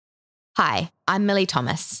Hi, I'm Millie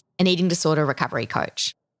Thomas, an eating disorder recovery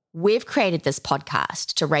coach. We've created this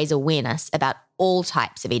podcast to raise awareness about all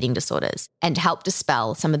types of eating disorders and help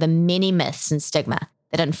dispel some of the many myths and stigma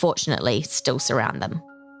that unfortunately still surround them.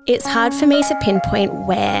 It's hard for me to pinpoint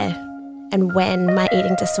where and when my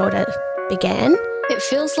eating disorder began. It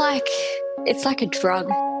feels like it's like a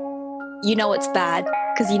drug. You know it's bad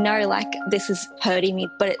because you know like this is hurting me,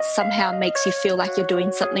 but it somehow makes you feel like you're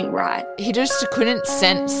doing something right. He just couldn't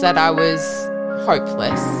sense that I was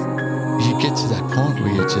hopeless. You get to that point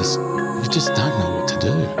where you just don't know what to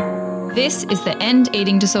do. This is the End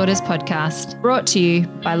Eating Disorders podcast, brought to you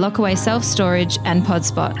by Lockaway Self Storage and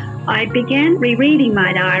Podspot. I began rereading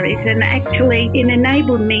my diaries, and actually it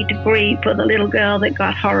enabled me to grieve for the little girl that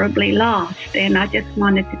got horribly lost, and I just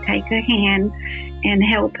wanted to take her hand and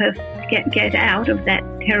help her get out of that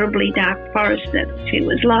terribly dark forest that she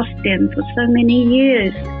was lost in for so many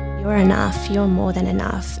years. You're enough, you're more than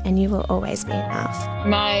enough, and you will always be enough.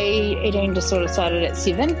 My eating disorder started at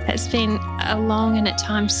 7. It's been a long and at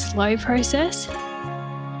times slow process.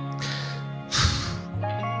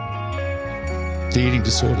 The eating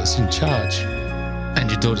disorder's in charge,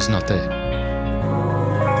 and your daughter's not there.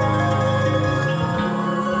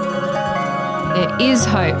 There is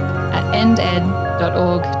hope at ended.org.au.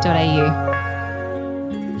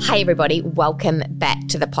 Hi everybody, welcome back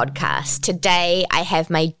to the podcast. Today I have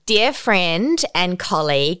my dear friend and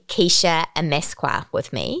colleague Keesha Amezcua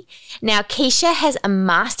with me. Now Keesha has a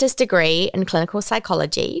master's degree in clinical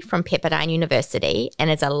psychology from Pepperdine University and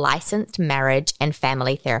is a licensed marriage and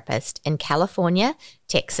family therapist in California,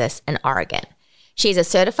 Texas and Oregon. She is a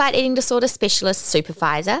certified eating disorder specialist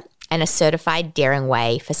supervisor and a certified Daring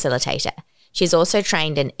Way facilitator. She's also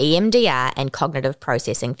trained in EMDR and cognitive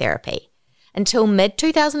processing therapy. Until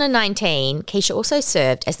mid-2019, Keesha also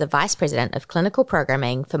served as the Vice President of Clinical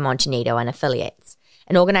Programming for Montanito and Affiliates,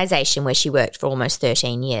 an organisation where she worked for almost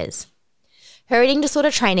 13 years. Her eating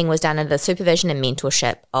disorder training was done under the supervision and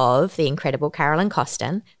mentorship of the incredible Carolyn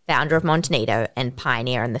Costin, founder of Montanito and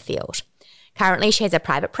pioneer in the field. Currently, she has a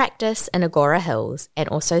private practice in Agora Hills and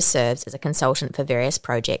also serves as a consultant for various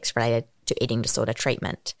projects related to eating disorder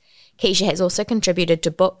treatment. Keesha has also contributed to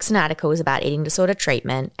books and articles about eating disorder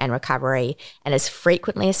treatment and recovery and is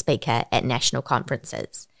frequently a speaker at national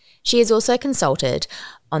conferences. She has also consulted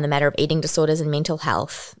on the matter of eating disorders and mental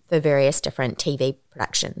health for various different TV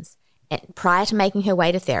productions. And prior to making her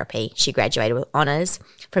way to therapy, she graduated with honours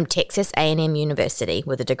from Texas A&M University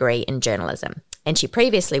with a degree in journalism. And she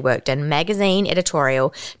previously worked in magazine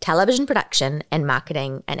editorial, television production, and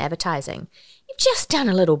marketing and advertising. You've just done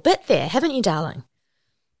a little bit there, haven't you, darling?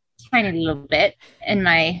 Tiny little bit in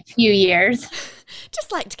my few years.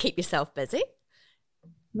 Just like to keep yourself busy.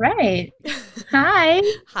 Right. Hi.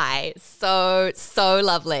 Hi. So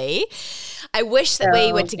lovely. I wish that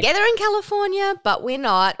we were together in California, but we're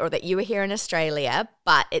not, or that you were here in Australia.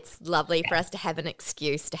 But it's lovely for us to have an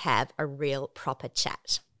excuse to have a real proper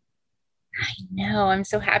chat. I know. I'm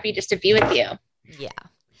so happy just to be with you. Yeah.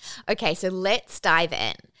 Okay, so let's dive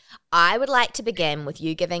in. I would like to begin with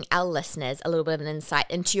you giving our listeners a little bit of an insight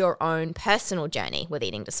into your own personal journey with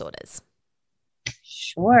eating disorders.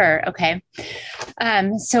 Sure. Okay.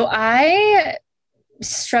 So I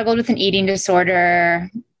struggled with an eating disorder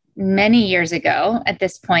many years ago at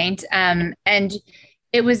this point. And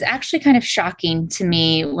it was actually kind of shocking to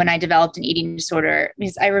me when I developed an eating disorder,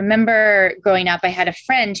 because I remember growing up, I had a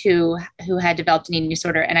friend who had developed an eating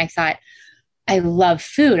disorder, and I thought, I love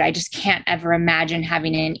food. I just can't ever imagine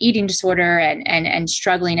having an eating disorder and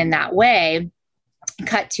struggling in that way.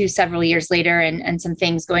 Cut to several years later and some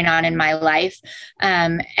things going on in my life.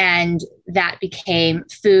 And that became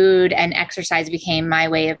food and exercise became my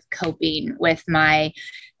way of coping with my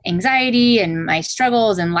anxiety and my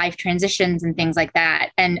struggles and life transitions and things like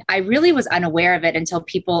that. And I really was unaware of it until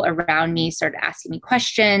people around me started asking me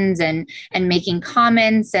questions and making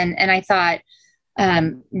comments. And I thought,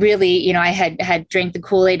 really, I had drank the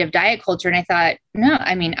Kool-Aid of diet culture, and I thought, no,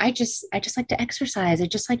 I mean, I just like to exercise. I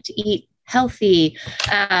just like to eat healthy.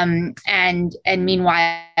 And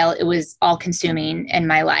meanwhile, it was all consuming in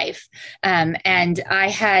my life. And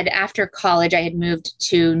after college, I had moved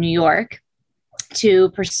to New York to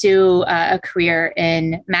pursue a career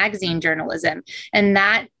in magazine journalism. And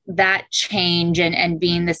that that change and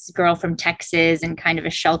being this girl from Texas and kind of a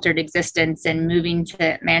sheltered existence and moving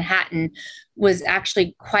to Manhattan was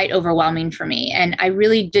actually quite overwhelming for me. And I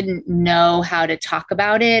really didn't know how to talk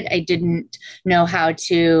about it. I didn't know how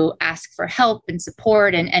to ask for help and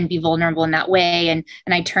support and be vulnerable in that way. And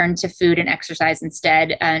I turned to food and exercise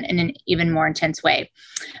instead, in an even more intense way.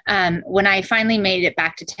 When I finally made it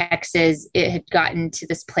back to Texas, it had gotten to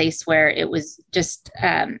this place where it was just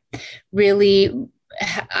really,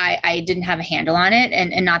 I didn't have a handle on it,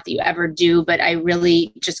 and not that you ever do, but I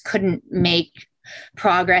really just couldn't make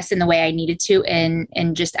progress in the way I needed to in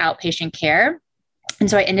just outpatient care. And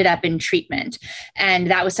so I ended up in treatment. And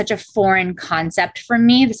that was such a foreign concept for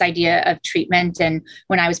me, this idea of treatment. And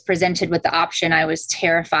when I was presented with the option, I was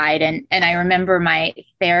terrified. And I remember my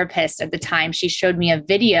therapist at the time, she showed me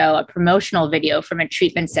a promotional video from a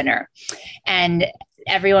treatment center. And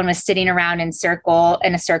everyone was sitting around in a circle,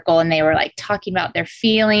 and they were like talking about their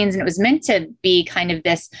feelings. And it was meant to be kind of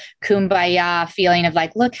this kumbaya feeling of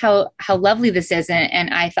like, look how lovely this is.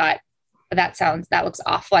 And I thought, that looks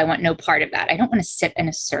awful. I want no part of that. I don't want to sit in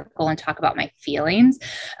a circle and talk about my feelings.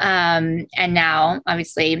 And now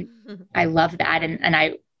obviously I love that. And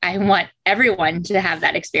I want everyone to have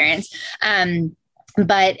that experience.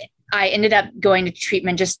 But I ended up going to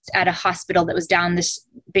treatment just at a hospital that was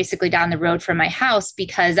basically down the road from my house,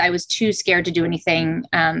 because I was too scared to do anything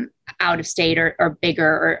out of state or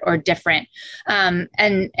bigger or different.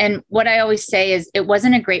 And what I always say is it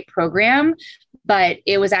wasn't a great program, but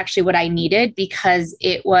it was actually what I needed, because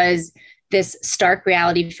it was this stark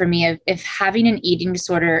reality for me of if having an eating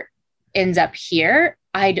disorder ends up here,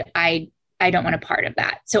 I don't want a part of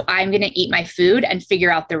that. So I'm going to eat my food and figure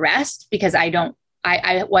out the rest, because I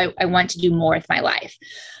want to do more with my life.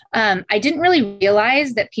 I didn't really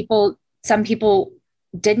realize that some people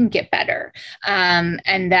didn't get better,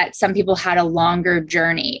 and that some people had a longer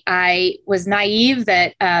journey. I was naive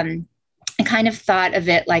that I kind of thought of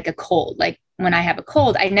it like a cold. Like when I have a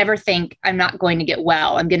cold, I never think I'm not going to get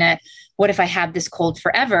well. What if I have this cold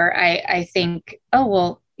forever? I think, oh,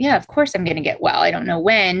 well, yeah, of course I'm going to get well. I don't know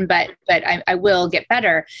when, but I will get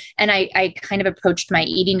better. And I kind of approached my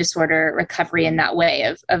eating disorder recovery in that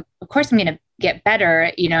way of course I'm going to get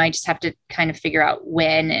better. I just have to kind of figure out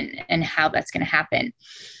when and how that's going to happen.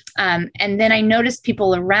 And then I noticed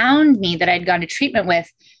people around me that I'd gone to treatment with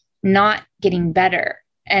not getting better.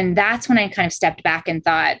 And that's when I kind of stepped back and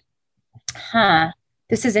thought,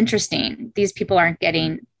 this is interesting. These people aren't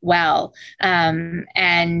getting well.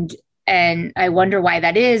 And I wonder why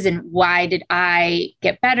that is, and why did I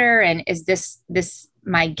get better? And is this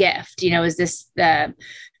my gift? Is this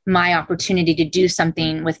my opportunity to do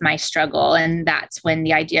something with my struggle? And that's when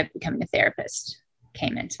the idea of becoming a therapist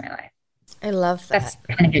came into my life. I love that. That's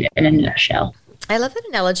kind of it in a nutshell. I love that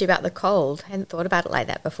analogy about the cold. I hadn't thought about it like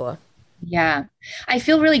that before. Yeah. I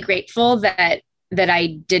feel really grateful that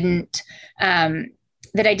I didn't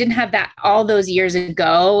have that all those years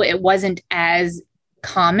ago. It wasn't as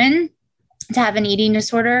common to have an eating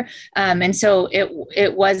disorder. And so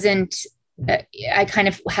it wasn't, I kind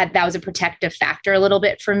of had, that was a protective factor a little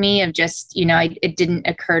bit for me of just, it didn't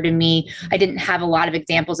occur to me. I didn't have a lot of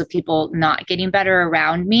examples of people not getting better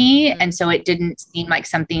around me. And so it didn't seem like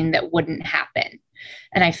something that wouldn't happen.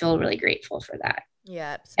 And I feel really grateful for that.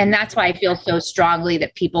 Yeah. Absolutely. And that's why I feel so strongly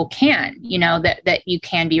that people can, that you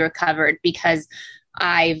can be recovered, because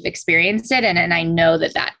I've experienced it and I know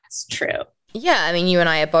that that's true. Yeah, I mean, you and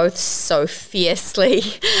I are both so fiercely,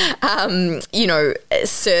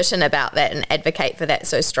 certain about that and advocate for that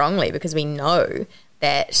so strongly, because we know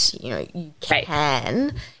that, you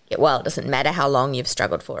can get well. It doesn't matter how long you've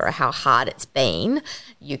struggled for or how hard it's been.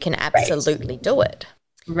 You can absolutely do it.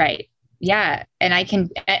 Right. Yeah. And I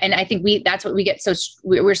think that's what we get.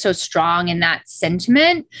 We're so strong in that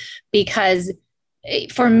sentiment, because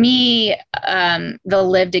for me, the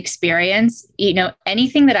lived experience,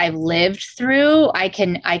 anything that I've lived through, I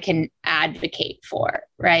can advocate for,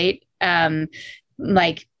 right?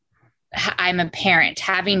 Like I'm a parent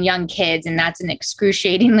having young kids, and that's an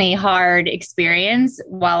excruciatingly hard experience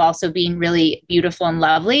while also being really beautiful and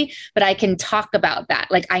lovely. But I can talk about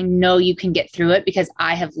that. Like, I know you can get through it because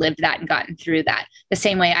I have lived that and gotten through that. The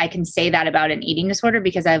same way I can say that about an eating disorder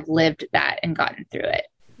because I've lived that and gotten through it.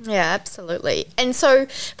 Yeah, absolutely. And so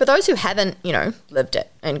for those who haven't, lived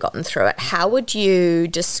it and gotten through it, how would you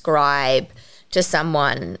describe to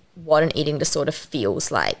someone what an eating disorder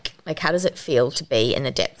feels like? Like, how does it feel to be in the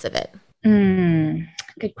depths of it?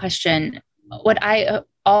 Good question. What I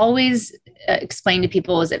always explain to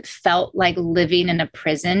people is it felt like living in a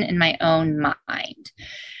prison in my own mind.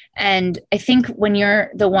 And I think when you're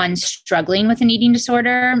the one struggling with an eating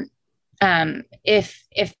disorder,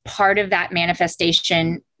 if part of that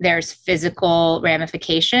manifestation, there's physical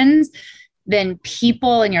ramifications, then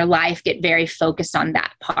people in your life get very focused on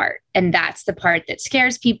that part. And that's the part that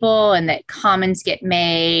scares people, and that comments get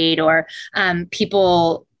made, or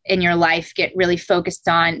people in your life get really focused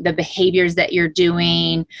on the behaviors that you're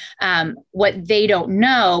doing. What they don't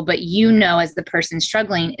know, but you know as the person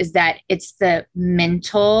struggling, is that it's the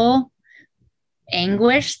mental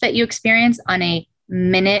anguish that you experience on a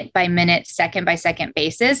minute by minute, second by second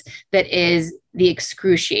basis that is the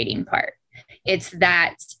excruciating part. It's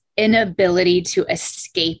that inability to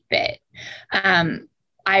escape it.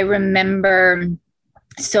 I remember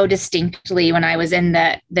so distinctly when I was in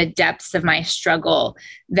the depths of my struggle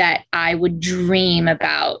that I would dream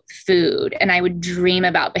about food, and I would dream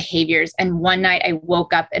about behaviors. And one night I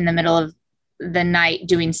woke up in the middle of the night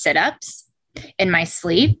doing sit-ups in my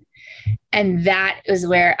sleep. And that is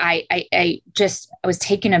where I was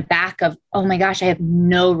taken aback of, oh my gosh, I have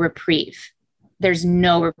no reprieve. There's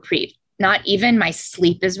no reprieve. Not even my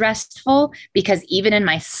sleep is restful, because even in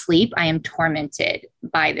my sleep, I am tormented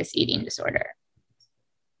by this eating disorder.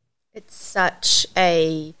 It's such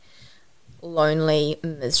a lonely,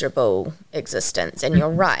 miserable existence. And you're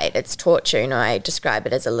right, it's torture. I describe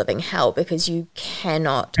it as a living hell, because you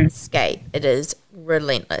cannot escape. It is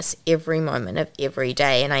relentless every moment of every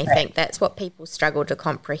day. And I think that's what people struggle to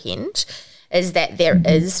comprehend, is that there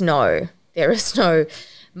is no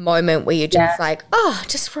moment where you're just like, oh,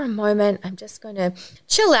 just for a moment, I'm just going to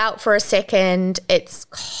chill out for a second. It's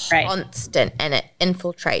constant, and it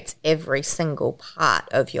infiltrates every single part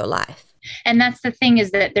of your life. And that's the thing,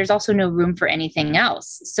 is that there's also no room for anything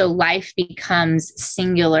else. So life becomes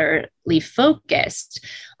singularly focused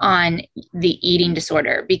on the eating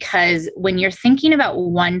disorder, because when you're thinking about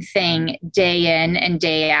one thing day in and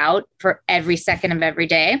day out for every second of every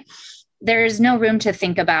day, there's no room to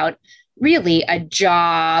think about really a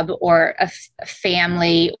job or a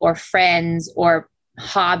family or friends or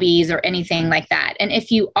hobbies or anything like that. And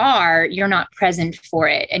if you are, you're not present for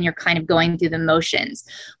it, and you're kind of going through the motions,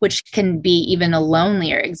 which can be even a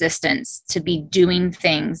lonelier existence, to be doing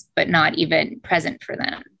things but not even present for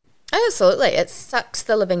them. Absolutely. It sucks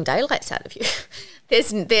the living daylights out of you.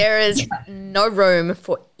 There is no room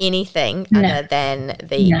for anything other than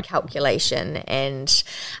the calculation and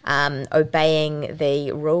obeying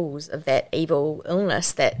the rules of that evil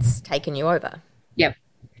illness that's taken you over. Yep.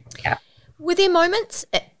 Yeah. Were there moments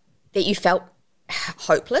that you felt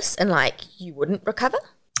hopeless and like you wouldn't recover?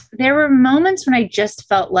 There were moments when I just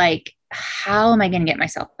felt like, how am I going to get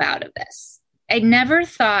myself out of this? I never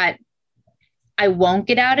thought I won't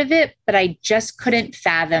get out of it, but I just couldn't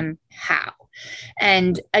fathom how.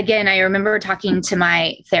 And again, I remember talking to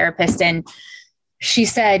my therapist, and she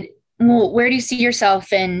said, well, where do you see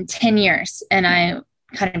yourself in 10 years? And I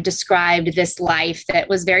kind of described this life that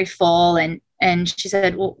was very full. And she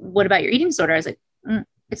said, well, what about your eating disorder? I was like,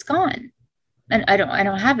 it's gone. And I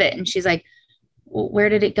don't have it. And she's like, well, where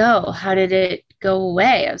did it go? How did it go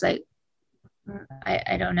away? I was like,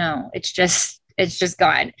 I don't know. It's just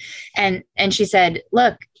gone. And she said,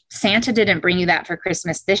 look, Santa didn't bring you that for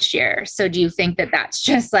Christmas this year. So do you think that that's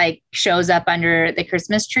just like shows up under the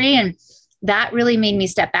Christmas tree? And that really made me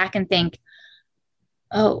step back and think,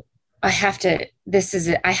 oh, I have to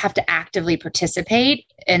actively participate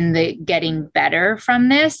in the getting better from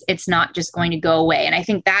this. It's not just going to go away. And I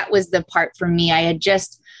think that was the part for me. I had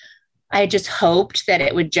just hoped that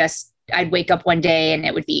I'd wake up one day and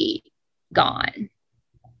it would be gone.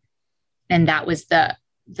 And that was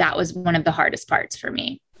one of the hardest parts for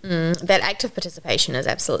me. That active participation is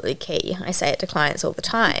absolutely key. I say it to clients all the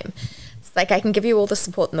time. It's like, I can give you all the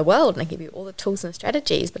support in the world and I give you all the tools and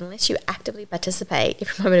strategies, but unless you actively participate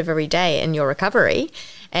every moment of every day in your recovery,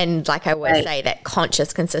 and like I always say, that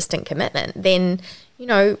conscious, consistent commitment, then,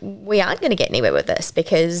 we aren't going to get anywhere with this,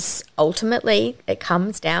 because ultimately it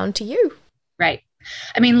comes down to you. Right.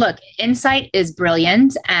 I mean, look, insight is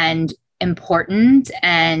brilliant and important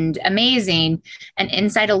and amazing, and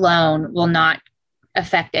insight alone will not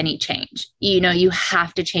affect any change. You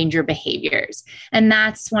have to change your behaviors. And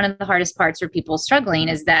that's one of the hardest parts for people struggling,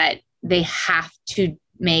 is that they have to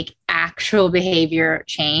make actual behavior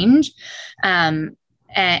change. And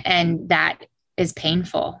that is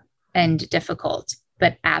painful and difficult,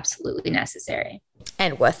 but absolutely necessary.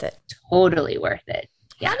 And worth it. Totally worth it.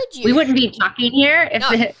 Yeah. We wouldn't be talking here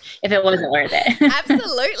if it wasn't worth it.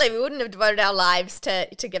 Absolutely. We wouldn't have devoted our lives to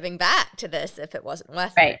giving back to this if it wasn't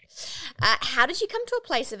worth it. How did you come to a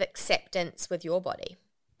place of acceptance with your body?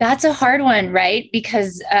 That's a hard one, right?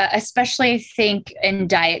 Because especially I think in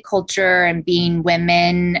diet culture and being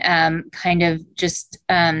women, kind of just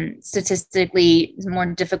statistically more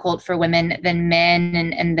difficult for women than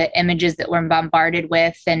men, and the images that we're bombarded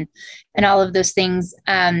with and all of those things.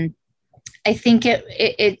 I think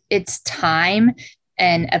it's time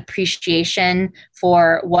and appreciation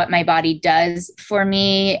for what my body does for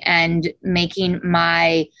me, and making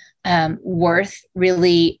my worth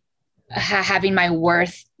really having my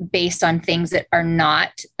worth based on things that are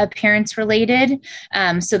not appearance related,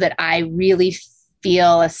 so that I really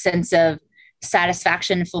feel a sense of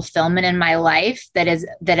satisfaction and fulfillment in my life that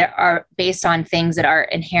are based on things that are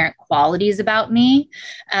inherent qualities about me,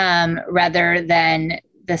 rather than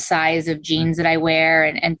the size of jeans that I wear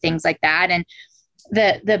and things like that. And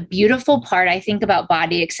the beautiful part I think about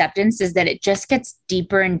body acceptance is that it just gets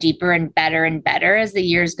deeper and deeper and better as the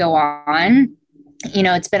years go on.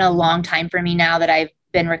 It's been a long time for me now that I've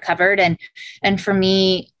been recovered, and for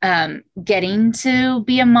me, getting to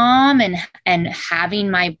be a mom and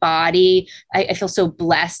having my body, I feel so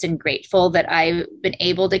blessed and grateful that I've been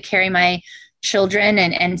able to carry my children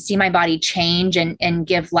and see my body change and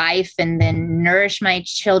give life, and then nourish my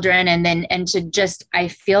children. And to just, I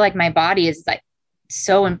feel like my body is like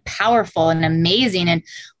so powerful and amazing. And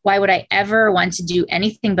why would I ever want to do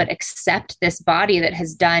anything but accept this body that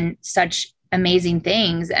has done such amazing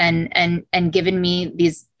things and given me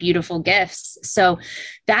these beautiful gifts? So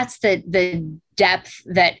that's the depth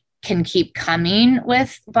that can keep coming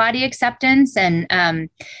with body acceptance. And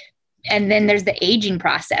then there's the aging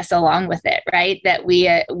process along with it, right? That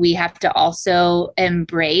we have to also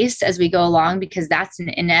embrace as we go along, because that's an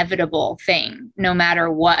inevitable thing, no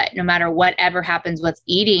matter whatever happens with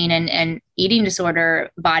eating and eating disorder,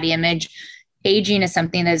 body image. Aging is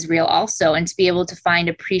something that is real also, and to be able to find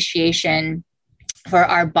appreciation for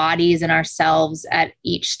our bodies and ourselves at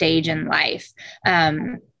each stage in life.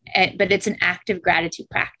 But it's an active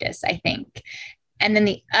gratitude practice, I think. And then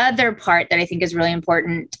the other part that I think is really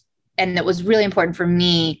important, and that was really important for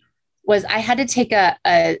me, was I had to take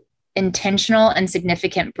a intentional and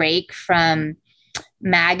significant break from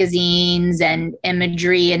magazines and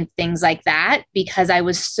imagery and things like that, because I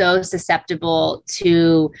was so susceptible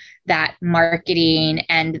to that marketing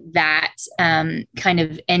and that kind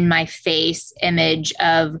of in my face image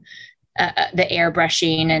of the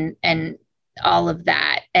airbrushing and all of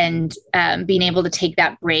that. And being able to take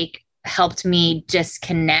that break helped me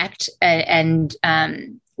disconnect and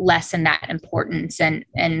lessen that importance and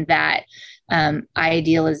that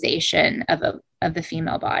idealization of the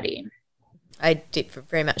female body. I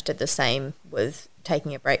very much did the same with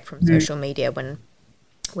taking a break from social media when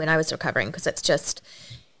I was recovering, because it's just,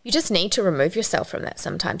 you just need to remove yourself from that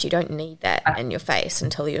sometimes. You don't need that in your face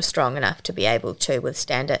until you're strong enough to be able to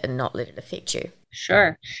withstand it and not let it affect you.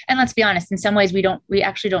 Sure. And let's be honest, in some ways we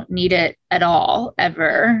actually don't need it at all,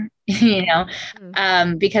 ever,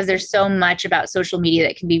 because there's so much about social media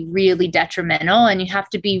that can be really detrimental, and you have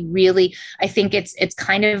to be really, I think it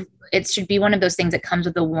should be one of those things that comes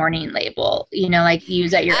with a warning label, like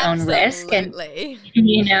use at your own risk, and,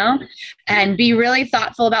 and be really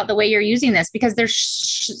thoughtful about the way you're using this, because there's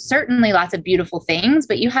certainly lots of beautiful things,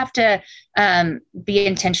 but you have to be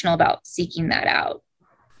intentional about seeking that out.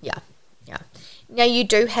 Yeah. Now, you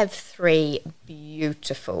do have 3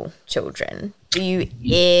 beautiful children. Do you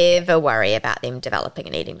ever worry about them developing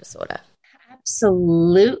an eating disorder?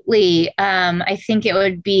 Absolutely. I think it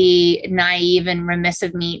would be naive and remiss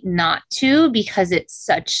of me not to, because it's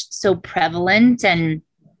so prevalent, and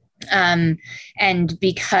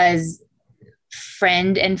because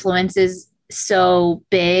friend influence is so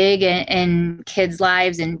big in kids'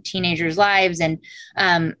 lives and teenagers' lives. And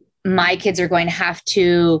my kids are going to have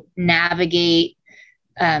to navigate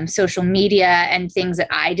social media and things that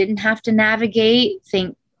I didn't have to navigate.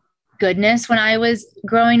 Thank goodness, when I was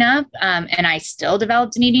growing up, and I still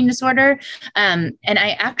developed an eating disorder. And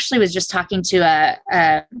I actually was just talking to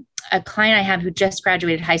a client I have who just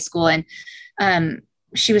graduated high school, and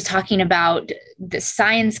she was talking about the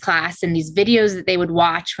science class and these videos that they would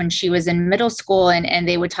watch when she was in middle school, and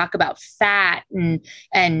they would talk about fat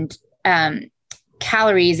and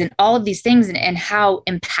calories and all of these things, and how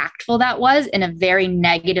impactful that was in a very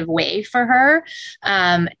negative way for her.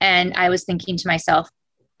 And I was thinking to myself,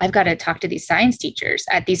 I've got to talk to these science teachers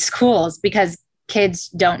at these schools, because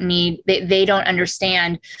kids they don't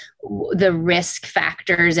understand the risk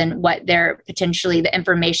factors and what they're potentially, the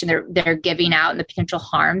information they're giving out and the potential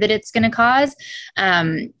harm that it's going to cause.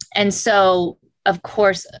 And so of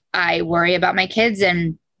course I worry about my kids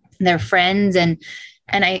and their friends, and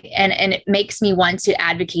and it makes me want to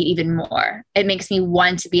advocate even more. It makes me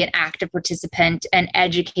want to be an active participant and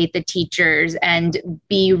educate the teachers and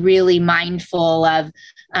be really mindful of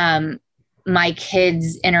my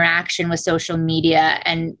kids' interaction with social media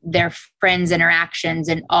and their friends' interactions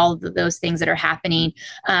and all of those things that are happening,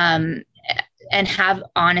 and have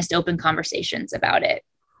honest, open conversations about it.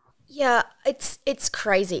 Yeah, it's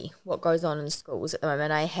crazy what goes on in schools at the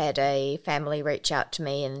moment. I had a family reach out to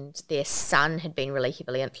me and their son had been really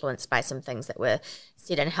heavily influenced by some things that were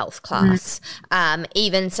said in health class.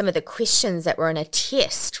 Even some of the questions that were in a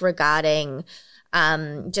test regarding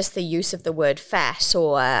just the use of the word fat,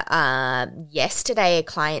 or yesterday a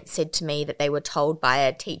client said to me that they were told by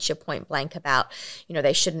a teacher point blank about,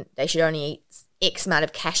 they should only eat X amount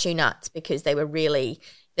of cashew nuts because they were really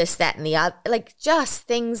this, that, and the other, like just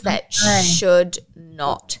things that should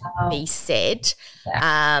not be said.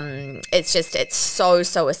 It's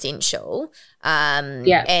so essential. And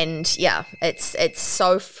it's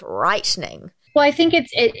so frightening. Well, I think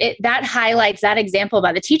it that highlights that example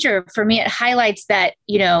about the teacher. For me, it highlights that,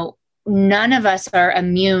 none of us are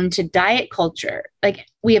immune to diet culture. Like,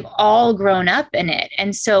 we have all grown up in it.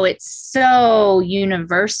 And so it's so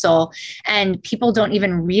universal, and people don't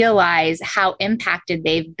even realize how impacted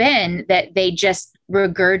they've been, that they just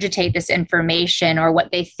regurgitate this information or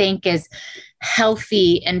what they think is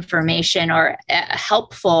healthy information or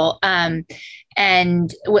helpful.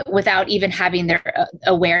 And without even having their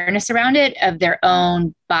awareness around it, of their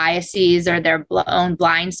own biases or their own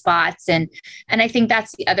blind spots. And I think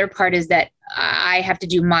that's the other part, is that I have to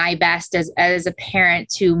do my best as a parent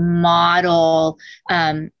to model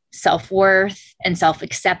self-worth and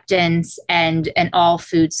self-acceptance and an all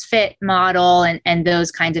foods fit model and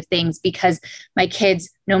those kinds of things, because my kids,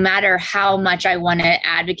 no matter how much I want to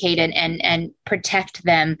advocate and protect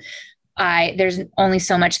them, there's only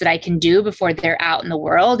so much that I can do before they're out in the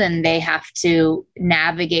world, and they have to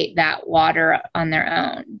navigate that water on their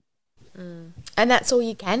own. And that's all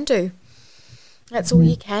you can do. That's all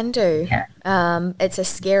you can do. Yeah. It's a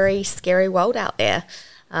scary, scary world out there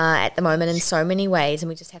at the moment in so many ways, and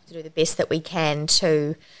we just have to do the best that we can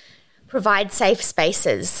to provide safe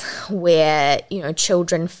spaces where,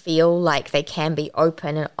 children feel like they can be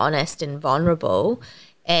open and honest and vulnerable,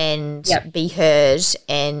 and be heard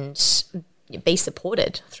and be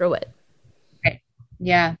supported through it. Right.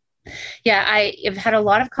 Yeah. Yeah. I've had a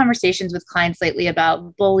lot of conversations with clients lately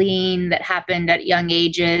about bullying that happened at young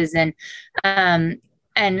ages, and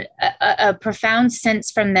a profound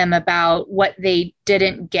sense from them about what they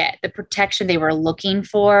didn't get, the protection they were looking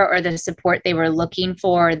for, or the support they were looking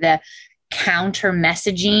for, the counter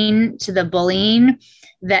messaging to the bullying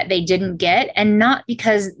that they didn't get. And not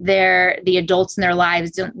because the adults in their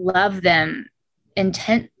lives don't love them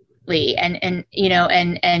intently and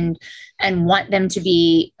want them to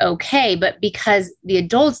be okay, but because the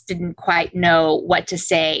adults didn't quite know what to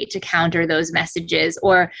say to counter those messages,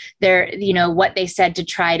 or what they said to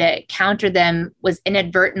try to counter them was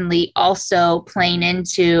inadvertently also playing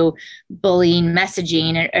into bullying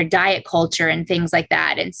messaging or diet culture and things like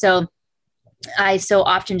that. And so I so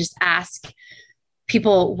often just ask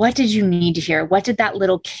people, what did you need to hear? What did that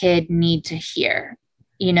little kid need to hear?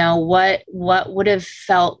 What would have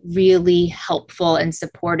felt really helpful and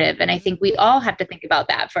supportive? And I think we all have to think about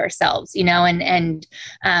that for ourselves, and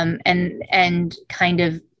kind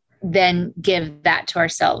of then give that to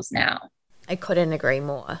ourselves now. I couldn't agree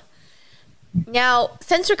more. Now,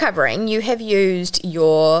 since recovering, you have used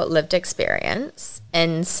your lived experience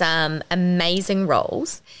in some amazing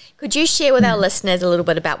roles. Could you share with our listeners a little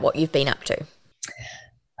bit about what you've been up to?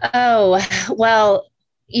 Oh, well,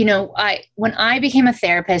 when I became a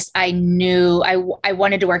therapist, I knew I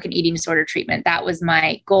wanted to work in eating disorder treatment. That was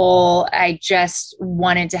my goal. I just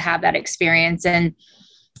wanted to have that experience. And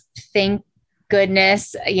thank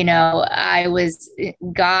goodness,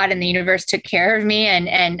 God and the universe took care of me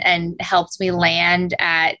and helped me land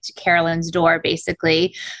at Carolyn's door,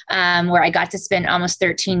 basically, where I got to spend almost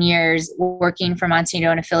 13 years working for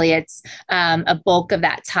Monsignor and Affiliates, a bulk of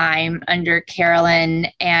that time under Carolyn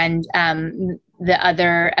and the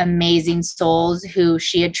other amazing souls who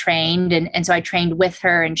she had trained. And so I trained with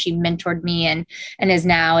her, and she mentored me and is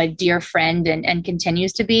now a dear friend and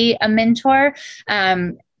continues to be a mentor.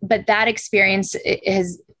 But that experience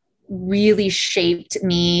has really shaped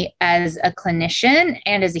me as a clinician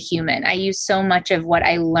and as a human. I use so much of what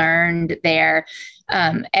I learned there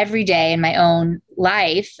every day in my own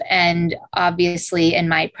life, and obviously in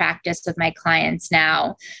my practice with my clients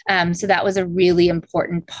now. So that was a really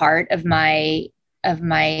important part of my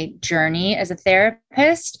journey as a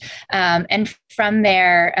therapist. And from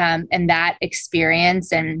there, and that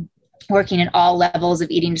experience and working in all levels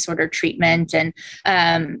of eating disorder treatment and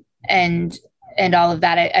all of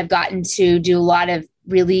that. I've gotten to do a lot of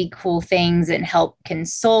really cool things and help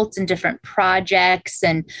consult in different projects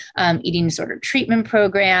and eating disorder treatment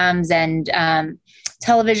programs and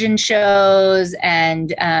television shows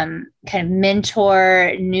and kind of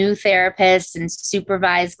mentor new therapists and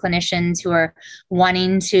supervise clinicians who are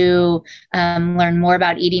wanting to learn more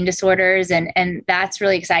about eating disorders. And that's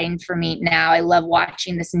really exciting for me now. I love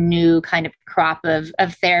watching this new kind of crop of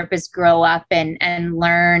therapists grow up and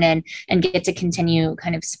learn and get to continue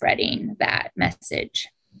kind of spreading that message.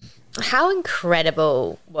 How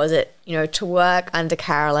incredible was it, to work under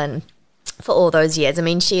Carolyn for all those years? I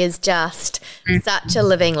mean, she is just such a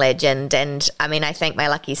living legend. And I mean, I thank my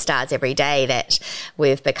lucky stars every day that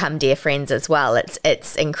we've become dear friends as well.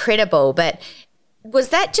 It's incredible. But was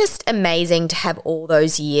that just amazing to have all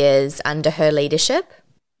those years under her leadership?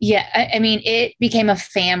 Yeah, I mean, it became a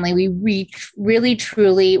family. We really,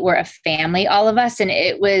 truly were a family, all of us. And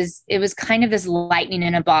it was kind of this lightning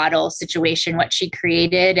in a bottle situation, what she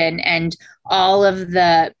created and all of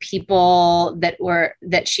the people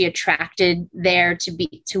that she attracted there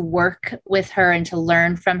to work with her and to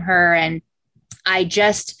learn from her. And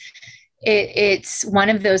it's one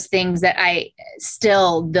of those things that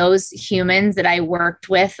those humans that I worked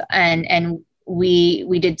with and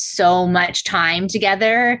we did so much time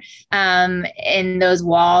together in those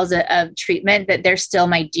walls of treatment that they're still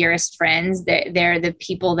my dearest friends. They're the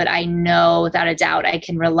people that I know without a doubt I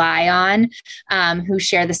can rely on, who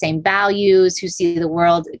share the same values, who see the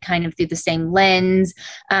world kind of through the same lens.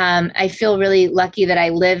 I feel really lucky that I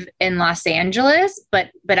live in Los Angeles,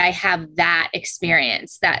 but I have that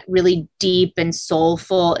experience, that really deep and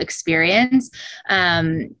soulful experience.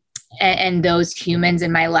 And those humans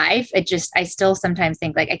in my life, I still sometimes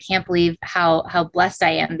think like, I can't believe how blessed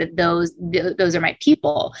I am that those are my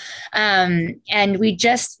people. And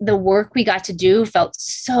the work we got to do felt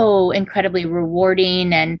so incredibly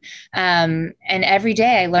rewarding. And every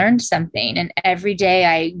day I learned something and every day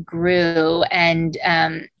I grew. And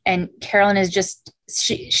Carolyn is just,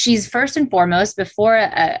 she's first and foremost, before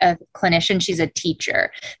a clinician, she's a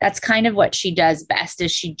teacher. That's kind of what she does best,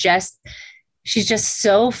 is she's just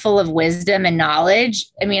so full of wisdom and knowledge.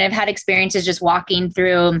 I mean, I've had experiences just walking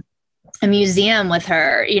through a museum with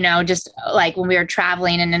her, just like when we were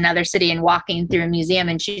traveling in another city and walking through a museum,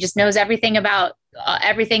 and she just knows everything about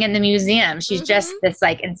everything in the museum. She's just this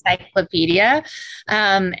like encyclopedia.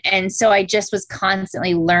 And so I just was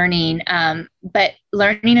constantly learning, but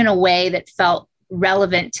learning in a way that felt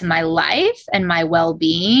relevant to my life and my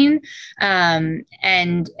well-being. And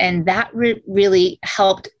that really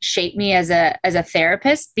helped shape me as a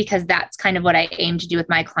therapist, because that's kind of what I aim to do with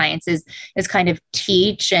my clients is kind of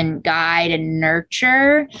teach and guide and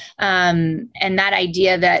nurture. And that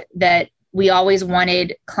idea that we always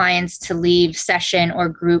wanted clients to leave session or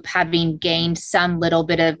group having gained some little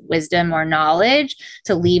bit of wisdom or knowledge,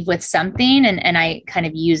 to leave with something. And I kind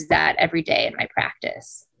of use that every day in my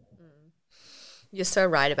practice. You're so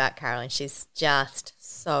right about Carolyn. She's just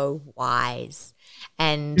so wise.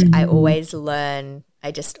 And I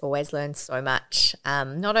just always learn so much,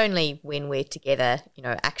 not only when we're together,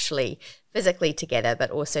 actually physically together,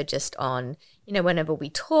 but also just on, whenever we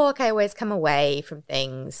talk, I always come away from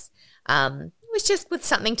things. It was just with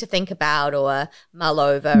something to think about or mull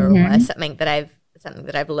over or something that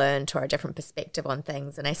I've learned, or a different perspective on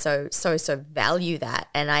things. And I so value that.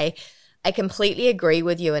 And I completely agree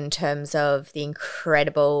with you in terms of the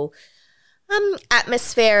incredible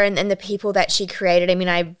atmosphere and the people that she created. I mean,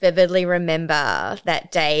 I vividly remember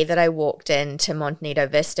that day that I walked into Montanito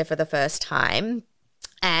Vista for the first time.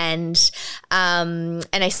 And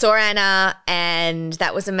I saw Anna, and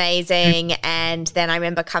that was amazing. And then I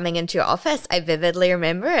remember coming into your office. I vividly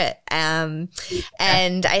remember it. And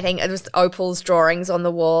I think it was Opal's drawings on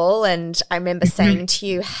the wall. And I remember saying to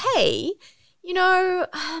you, hey,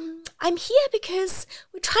 I'm here because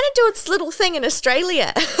we're trying to do this little thing in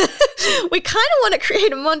Australia. We kind of want to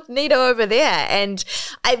create a Montanito over there. And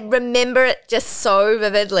I remember it just so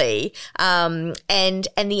vividly. And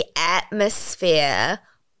the atmosphere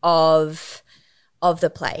of the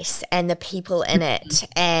place and the people in it.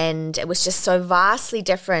 And it was just so vastly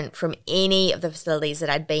different from any of the facilities that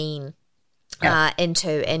I'd been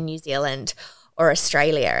into in New Zealand or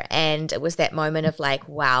Australia. And it was that moment of like,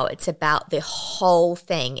 wow, it's about the whole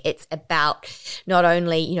thing. It's about not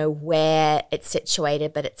only, where it's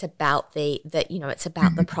situated, but it's about it's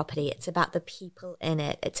about the property. It's about the people in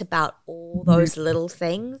it. It's about all those little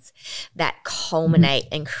things that culminate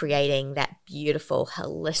in creating that beautiful,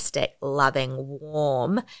 holistic, loving,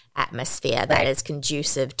 warm atmosphere that is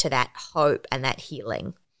conducive to that hope and that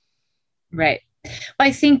healing. Right. Well,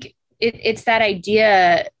 I think it's that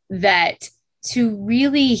idea that to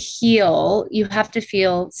really heal, you have to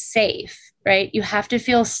feel safe, right? You have to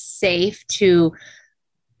feel safe to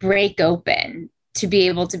break open, to be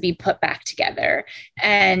able to be put back together.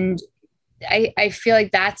 And I feel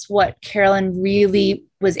like that's what Carolyn really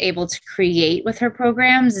was able to create with her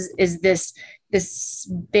programs is this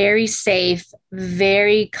very safe,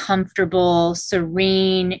 very comfortable,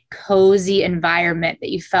 serene, cozy environment that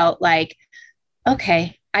you felt like,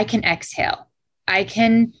 okay, I can exhale. I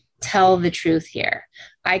can tell the truth here.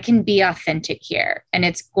 I can be authentic here. And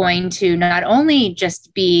it's going to not only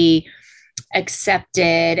just be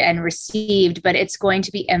accepted and received, but it's going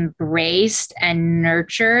to be embraced and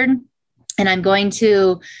nurtured. And I'm going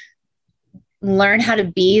to learn how to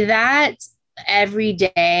be that every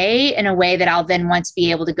day in a way that I'll then want to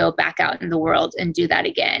be able to go back out in the world and do that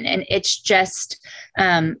again. And it's just,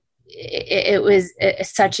 it was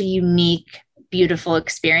such a unique, beautiful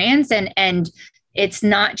experience. And it's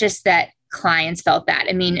not just that clients felt that.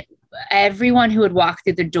 I mean, everyone who would walk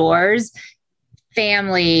through the doors,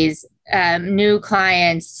 families, new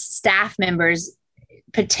clients, staff members,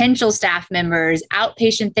 potential staff members,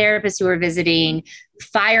 outpatient therapists who were visiting,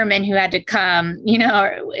 firemen who had to come,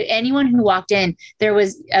 anyone who walked in, there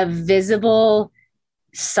was a visible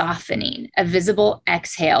softening, a visible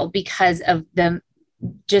exhale because of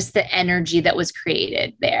just the energy that was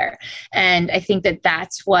created there. And I think that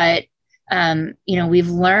that's what, we've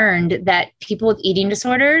learned, that people with eating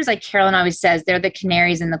disorders, like Carolyn always says, they're the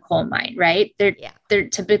canaries in the coal mine, right? They're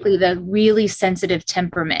typically the really sensitive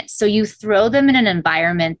temperament. So you throw them in an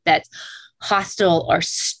environment that's hostile or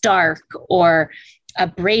stark or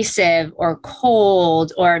abrasive or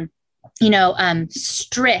cold or,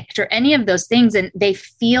 strict or any of those things. And they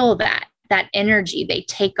feel that energy they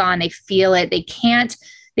take on, they feel it. They can't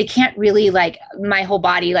really, like, my whole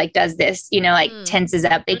body like does this, tenses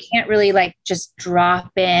up. They can't really like just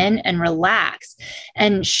drop in and relax.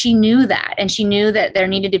 And she knew that. And she knew that there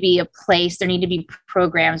needed to be a place, there needed to be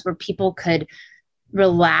programs where people could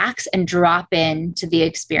relax and drop into the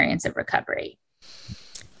experience of recovery.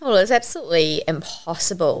 Well, it's absolutely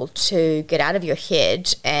impossible to get out of your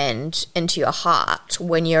head and into your heart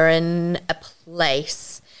when you're in a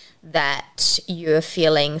place that you're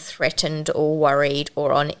feeling threatened or worried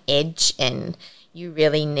or on edge, and you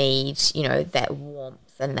really need, that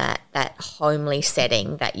warmth and that homely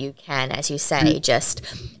setting that you can, as you say,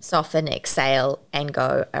 just soften, exhale, and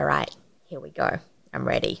go, all right, here we go. I'm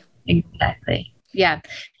ready. Exactly. Yeah.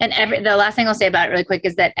 And the last thing I'll say about it really quick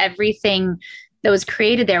is that everything that was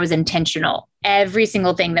created there was intentional. Every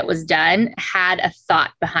single thing that was done had a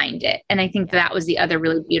thought behind it. And I think that was the other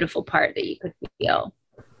really beautiful part that you could feel.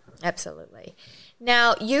 Absolutely.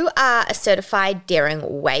 Now, you are a certified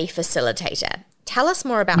Daring Way facilitator. Tell us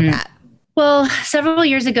more about that. Well, several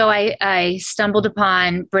years ago, I stumbled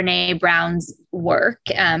upon Brené Brown's work,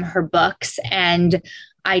 her books, and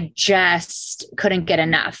I just couldn't get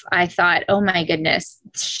enough. I thought, oh my goodness,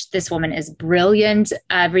 this woman is brilliant.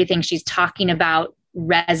 Everything she's talking about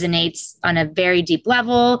resonates on a very deep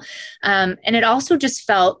level. And it also just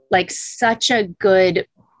felt like such a good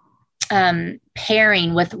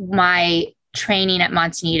pairing with my training at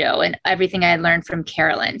Montanito and everything I had learned from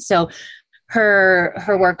Carolyn. So her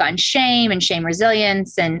work on shame and shame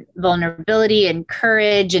resilience and vulnerability and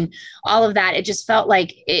courage and all of that, it just felt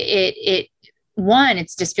like it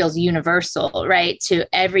just feels universal, right, to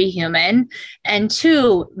every human, and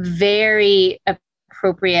two, very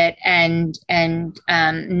appropriate and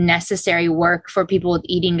necessary work for people with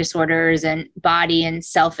eating disorders and body and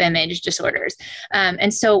self-image disorders.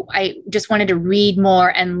 And so I just wanted to read more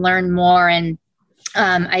and learn more. And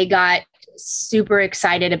I got super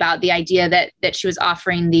excited about the idea that she was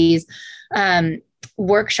offering these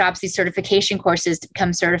workshops, these certification courses to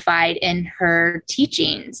become certified in her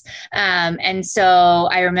teachings. And so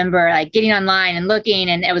I remember like getting online and looking,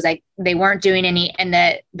 and it was like they weren't doing any,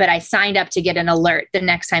 but I signed up to get an alert the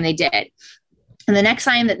next time they did. And the next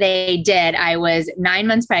time that they did, I was 9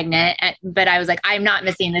 months pregnant, but I was like, I'm not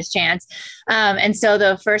missing this chance. And so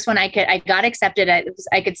the first one I got accepted.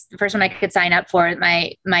 The first one I could sign up for,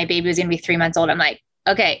 my baby was going to be 3 months old. I'm like,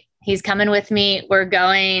 okay, he's coming with me. We're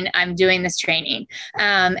going. I'm doing this training.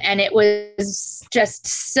 And it was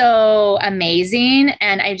just so amazing.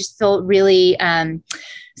 And I just feel really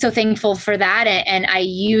so thankful for that. And I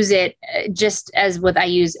use it just as what I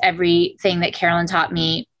use everything that Carolyn taught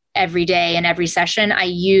me every day and every session. I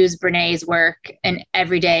use Brené's work in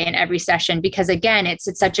every day and every session, because again, it's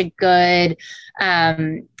such a good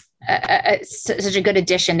such a good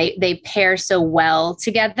addition. They pair so well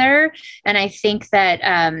together. And I think that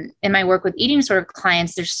in my work with eating disorder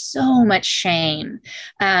clients, there's so much shame.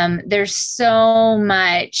 There's so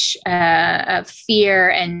much fear,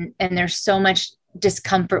 and there's so much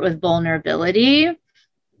discomfort with vulnerability.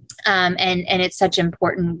 And it's such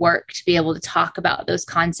important work to be able to talk about those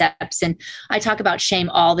concepts. And I talk about shame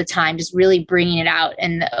all the time, just really bringing it out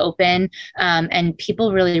in the open. And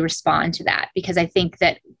people really respond to that, because I think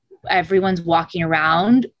that everyone's walking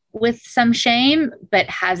around with some shame, but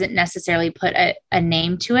hasn't necessarily put a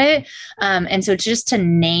name to it. And so just to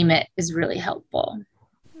name it is really helpful.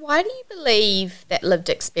 Why do you believe that lived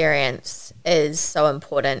experience is so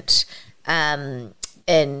important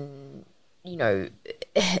in,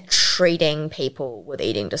 treating people with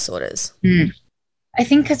eating disorders? I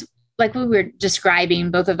think because, like we were describing,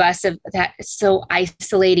 both of us, of that it's so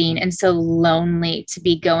isolating and so lonely to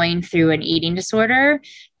be going through an eating disorder,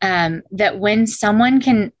 that when someone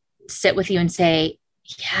can sit with you and say,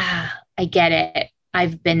 yeah, I get it,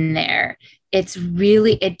 I've been there, it's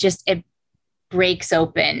really, it breaks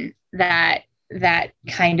open that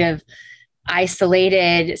kind of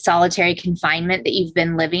isolated, solitary confinement that you've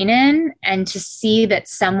been living in. And to see that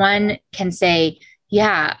someone can say,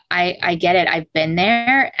 yeah, I get it, I've been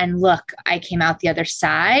there, and look, I came out the other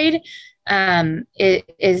side.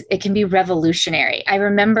 It can be revolutionary. I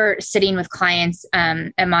remember sitting with clients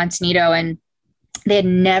at Montanito, and they had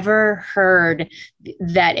never heard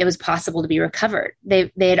that it was possible to be recovered. They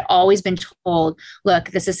had always been told, look,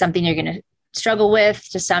 this is something you're going to struggle with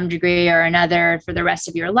to some degree or another for the rest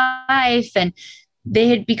of your life. And they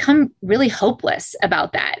had become really hopeless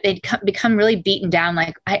about that. They'd become really beaten down.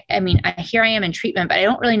 Like, here I am in treatment, but I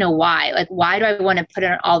don't really know why. Like, why do I want to put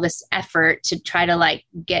in all this effort to try to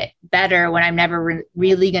get better when I'm never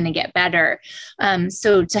really going to get better?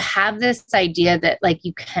 So to have this idea that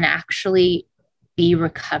you can actually be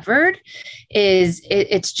recovered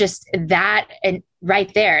it's just that, and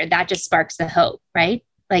right there, that just sparks the hope, right?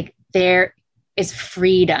 There is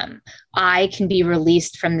freedom. I can be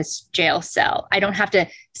released from this jail cell. I don't have to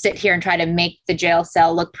sit here and try to make the jail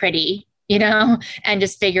cell look pretty, and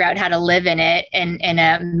just figure out how to live in it in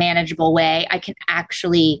a manageable way. I can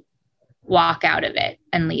actually walk out of it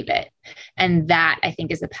and leave it. And that, I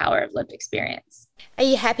think, is the power of lived experience. Are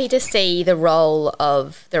you happy to see the role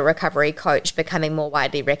of the recovery coach becoming more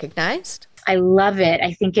widely recognized? I love it.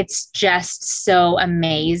 I think it's just so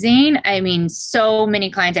amazing. I mean, so many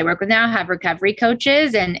clients I work with now have recovery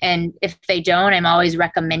coaches, and if they don't, I'm always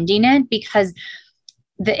recommending it, because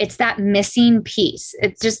it's that missing piece.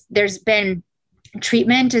 It's just,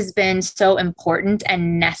 treatment has been so important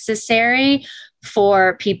and necessary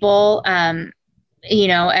for people,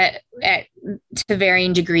 to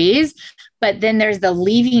varying degrees. But then there's the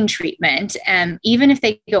leaving treatment. And even if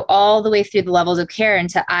they go all the way through the levels of care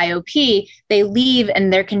into IOP, they leave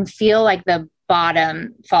and there can feel like the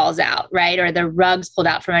bottom falls out, right? Or the rug's pulled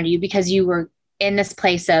out from under you, because you were in this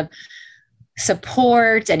place of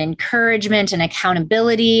support and encouragement and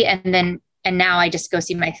accountability. And now I just go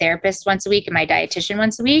see my therapist once a week and my dietitian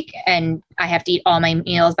once a week, and I have to eat all my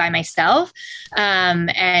meals by myself.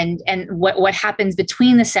 And what happens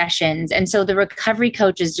between the sessions. And so the recovery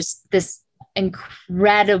coach is just this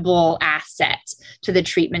incredible asset to the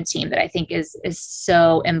treatment team that I think is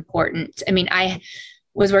so important. I mean, I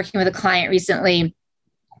was working with a client recently,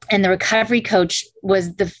 and the recovery coach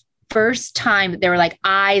was the first time that there were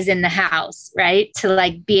eyes in the house, right?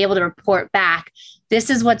 To be able to report back, this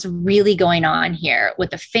is what's really going on here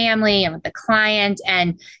with the family and with the client.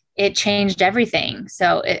 And it changed everything.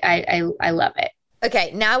 So I love it.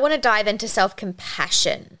 Okay. Now I want to dive into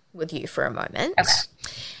self-compassion with you for a moment. Okay.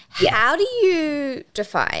 Yes. How do you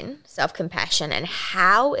define self-compassion, and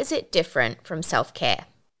how is it different from self-care?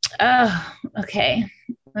 Oh, okay.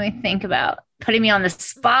 Let me think about putting me on the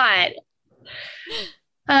spot.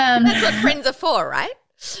 That's what friends are for, right?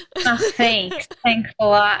 Oh, thanks. Thanks a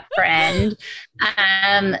lot, friend.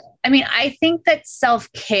 I think that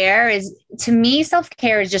self-care is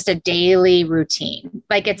just a daily routine.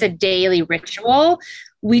 It's a daily ritual.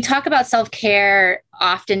 We talk about self-care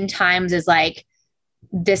oftentimes as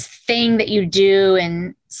this thing that you do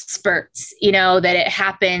in spurts, that it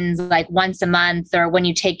happens once a month, or when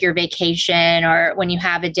you take your vacation, or when you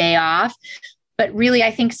have a day off. But really,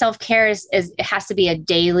 I think self-care it has to be a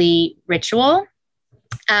daily ritual,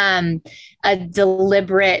 a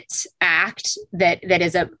deliberate act that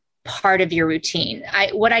is a part of your routine.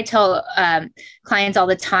 What I tell clients all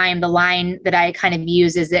the time, the line that I kind of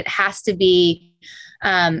use is it has to be,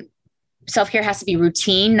 self-care has to be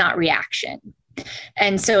routine, not reaction.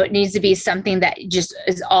 And so it needs to be something that just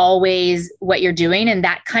is always what you're doing. And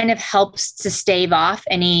that kind of helps to stave off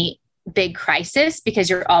any big crisis because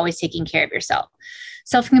you're always taking care of yourself.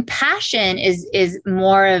 Self-compassion is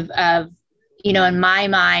more of, in my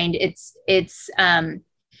mind, it's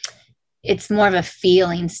more of a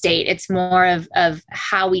feeling state. It's more of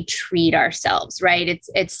how we treat ourselves, right?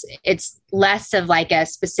 It's less of like a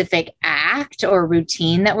specific act or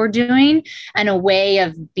routine that we're doing, and a way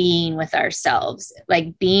of being with ourselves,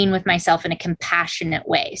 like being with myself in a compassionate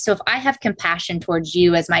way. So if I have compassion towards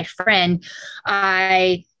you as my friend,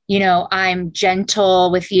 I'm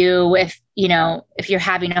gentle with you. If you're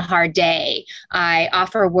having a hard day, I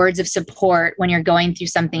offer words of support when you're going through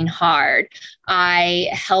something hard. I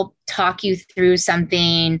help talk you through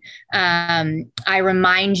something. I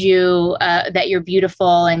remind you that you're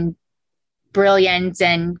beautiful and brilliant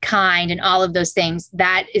and kind and all of those things.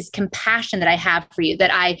 That is compassion that I have for you,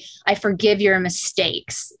 that I forgive your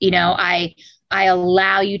mistakes. I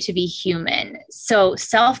allow you to be human. So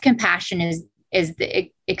self-compassion is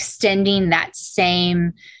extending that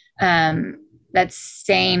same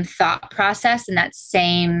thought process and that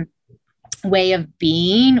same way of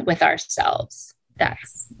being with ourselves.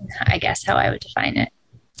 That's, I guess, how I would define it.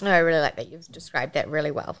 Oh, I really like that. You've described that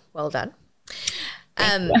really well. Well done.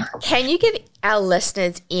 Can you give our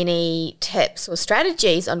listeners any tips or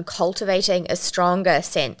strategies on cultivating a stronger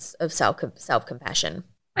sense of self-compassion?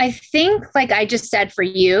 I think, like I just said, for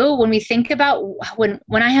you, when we think about when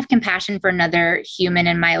I have compassion for another human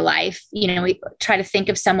in my life, we try to think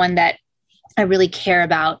of someone that I really care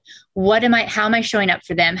about. How am I showing up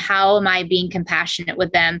for them? How am I being compassionate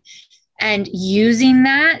with them? And using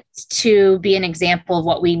that to be an example of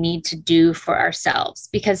what we need to do for ourselves,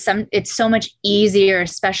 because it's so much easier,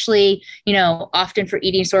 especially, often for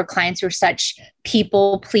eating disorder clients who are such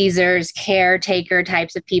people pleasers, caretaker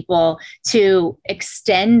types of people, to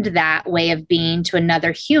extend that way of being to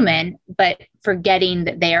another human, but forgetting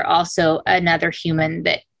that they are also another human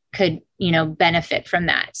that could, benefit from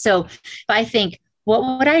that. So if I think,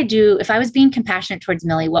 what would I do if I was being compassionate towards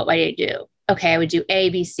Millie? What would I do? Okay, I would do A,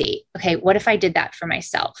 B, C. Okay, what if I did that for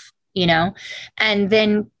myself, And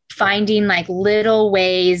then finding like little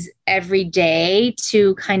ways every day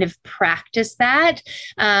to kind of practice that.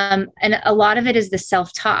 And a lot of it is the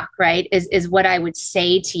self-talk, right? Is what I would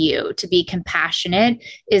say to you. To be compassionate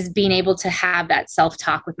is being able to have that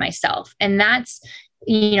self-talk with myself. And that's,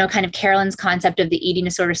 kind of Carolyn's concept of the eating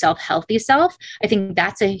disorder self, healthy self. I think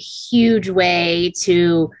that's a huge way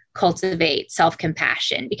to cultivate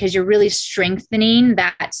self-compassion, because you're really strengthening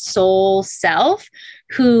that soul self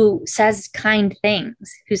who says kind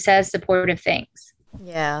things, who says supportive things.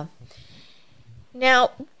 Yeah. Now,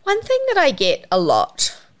 one thing that I get a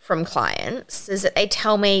lot from clients is that they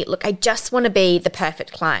tell me, look, I just want to be the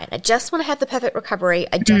perfect client. I just want to have the perfect recovery.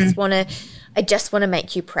 I just want to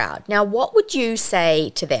make you proud. Now, what would you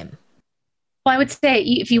say to them? Well, I would say,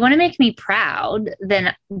 if you want to make me proud,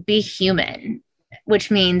 then be human,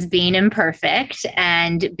 which means being imperfect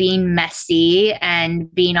and being messy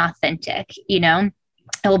and being authentic. I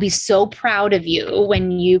will be so proud of you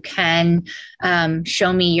when you can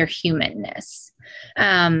show me your humanness.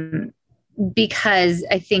 Because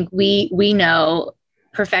I think we know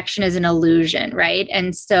perfection is an illusion, right?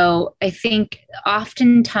 And so I think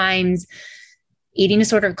oftentimes eating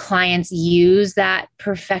disorder clients use that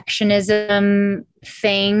perfectionism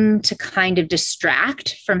thing to kind of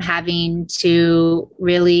distract from having to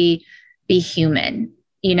really be human.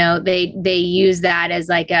 They use that as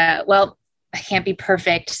like I can't be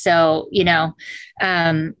perfect. So,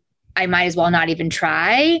 I might as well not even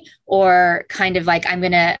try, or kind of like, I'm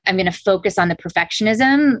going to focus on the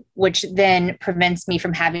perfectionism, which then prevents me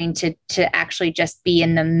from having to actually just be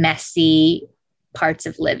in the messy parts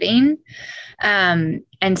of living. And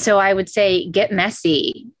so I would say, get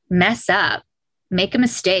messy, mess up, make a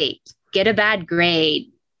mistake, get a bad grade,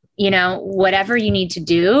 whatever you need to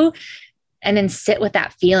do, and then sit with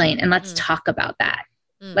that feeling and let's talk about that.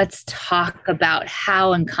 Let's talk about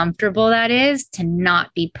how uncomfortable that is to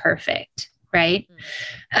not be perfect, right?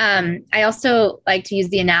 I also like to use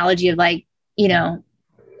the analogy of like,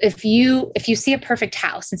 if you see a perfect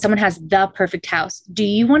house and someone has the perfect house, do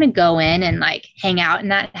you want to go in and like hang out in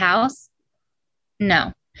that house?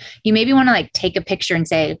 No. You maybe want to like take a picture and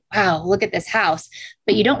say, wow, look at this house,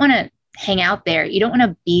 but you don't want to hang out there. You don't want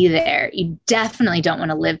to be there. You definitely don't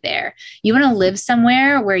want to live there. You want to live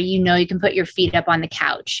somewhere where you can put your feet up on the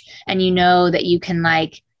couch and that you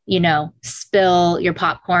can spill your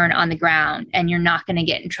popcorn on the ground and you're not going to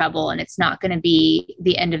get in trouble and it's not going to be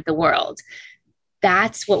the end of the world.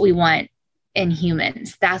 That's what we want in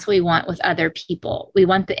humans. That's what we want with other people. We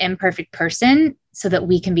want the imperfect person so that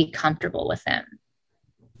we can be comfortable with them.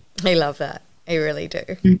 I love that. I really do.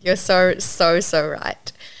 You're so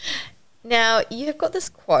right. Now, you've got this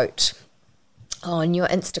quote on your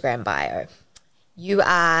Instagram bio. You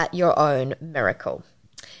are your own miracle.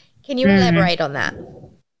 Can you elaborate on that?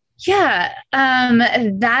 Yeah,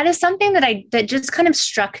 that is something that just kind of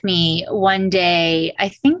struck me one day, I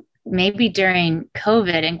think maybe during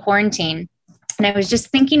COVID and quarantine. And I was just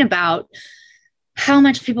thinking about how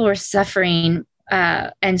much people were suffering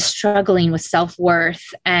and struggling with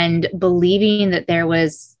self-worth and believing that there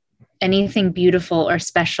was anything beautiful or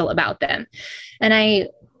special about them. And I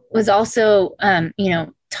was also,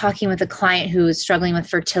 talking with a client who was struggling with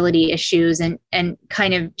fertility issues and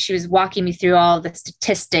kind of, she was walking me through all the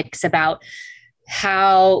statistics about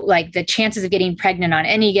how like the chances of getting pregnant on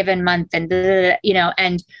any given month and it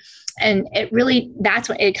really, that's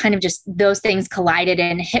what it kind of just, those things collided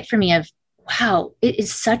and hit for me of, wow, it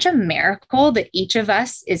is such a miracle that each of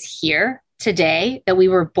us is here today, that we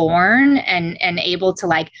were born and able to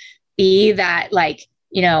like be that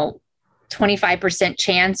 25%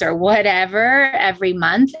 chance or whatever every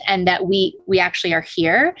month, and that we actually are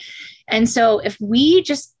here. And so if we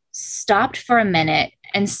just stopped for a minute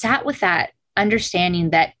and sat with that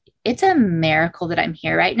understanding that it's a miracle that I'm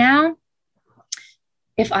here right now.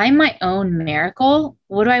 If I'm my own miracle,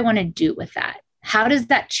 what do I want to do with that? How does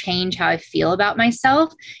that change how I feel about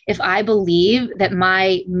myself if I believe that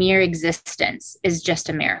my mere existence is just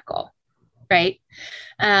a miracle, right?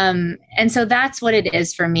 And so that's what it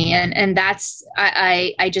is for me. And that's,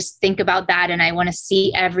 I just think about that, and I want to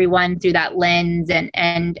see everyone through that lens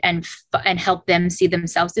and help them see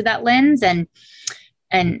themselves through that lens and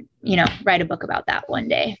write a book about that one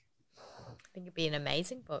day. I think it'd be an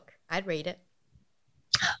amazing book. I'd read it.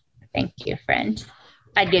 Thank you, friend.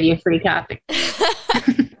 I'd give you a free copy.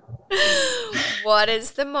 What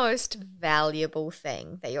is the most valuable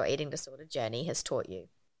thing that your eating disorder journey has taught you?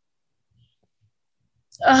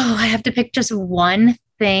 Oh, I have to pick just one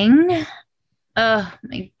thing. Oh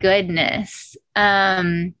my goodness.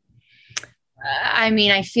 I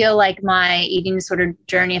feel like my eating disorder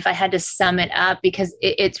journey, if I had to sum it up, because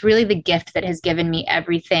it's really the gift that has given me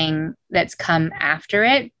everything that's come after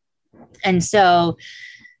it. And so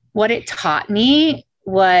what it taught me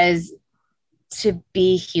was to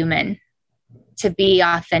be human, to be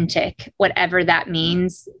authentic, whatever that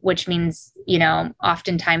means, which means,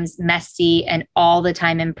 oftentimes messy and all the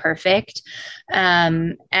time imperfect.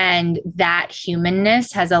 And that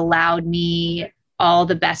humanness has allowed me all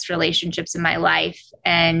the best relationships in my life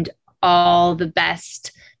and all the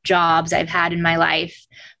best jobs I've had in my life,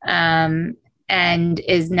 and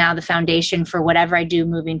is now the foundation for whatever I do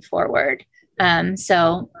moving forward.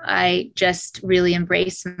 So I just really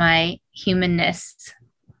embrace my humanness.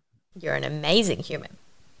 You're an amazing human.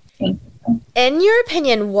 Thank you. In your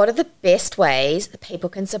opinion, what are the best ways that people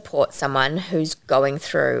can support someone who's going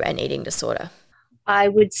through an eating disorder? I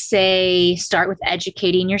would say start with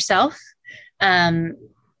educating yourself.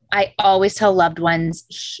 I always tell loved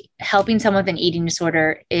ones, helping someone with an eating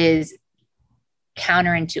disorder is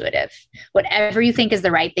counterintuitive. Whatever you think is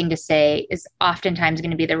the right thing to say is oftentimes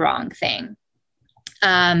going to be the wrong thing.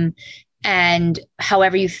 And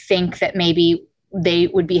however you think that maybe they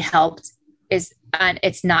would be helped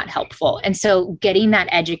it's not helpful. And so getting that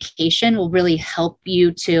education will really help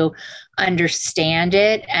you to understand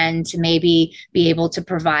it and to maybe be able to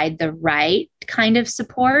provide the right kind of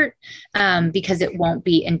support, because it won't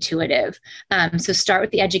be intuitive. So start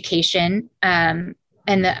with the education. And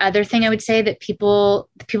the other thing I would say that people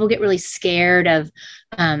get really scared of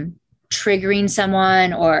triggering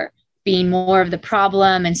someone or being more of the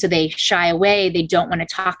problem. And so they shy away. They don't want to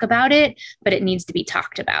talk about it, but it needs to be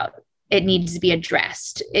talked about. It needs to be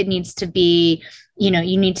addressed. It needs to be, you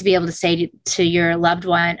need to be able to say to your loved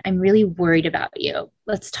one, I'm really worried about you.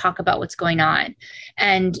 Let's talk about what's going on,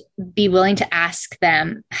 and be willing to ask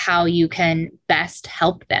them how you can best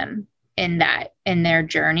help them in their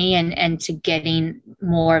journey and to getting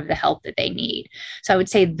more of the help that they need. So I would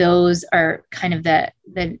say those are kind of the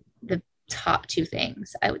top two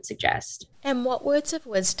things I would suggest. And what words of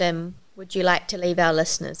wisdom would you like to leave our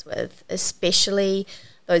listeners with, especially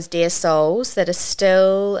those dear souls that are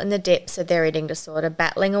still in the depths of their eating disorder,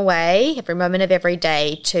 battling away every moment of every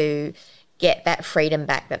day to get that freedom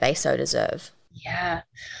back that they so deserve? Yeah,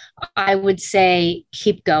 I would say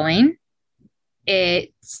keep going.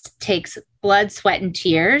 It takes blood, sweat, and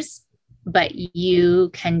tears, but you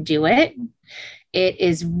can do it. It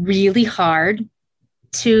is really hard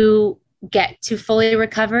to get to fully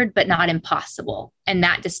recovered, but not impossible. And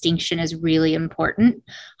that distinction is really important.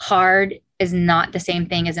 Hard is not the same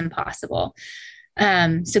thing as impossible.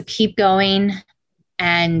 So keep going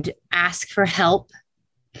and ask for help.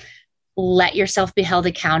 Let yourself be held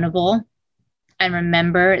accountable, and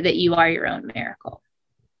remember that you are your own miracle.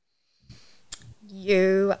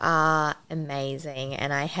 You are amazing,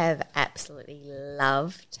 and I have absolutely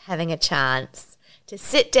loved having a chance to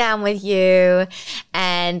sit down with you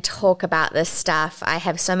and talk about this stuff. I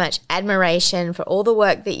have so much admiration for all the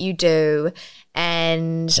work that you do,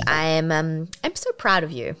 and I'm so proud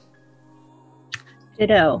of you.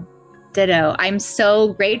 Ditto. I'm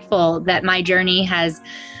so grateful that my journey has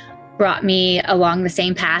brought me along the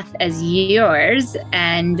same path as yours.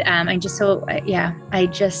 And I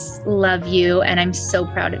just love you, and I'm so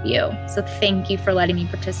proud of you. So thank you for letting me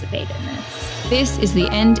participate in this. This is the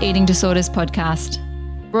End Eating Disorders podcast,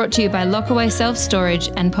 brought to you by Lockaway Self Storage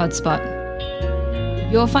and Podspot.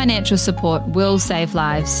 Your financial support will save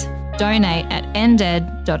lives. Donate at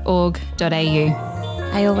ended.org.au.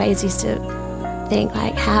 I always used to think,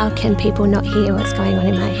 like, how can people not hear what's going on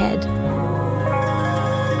in my head?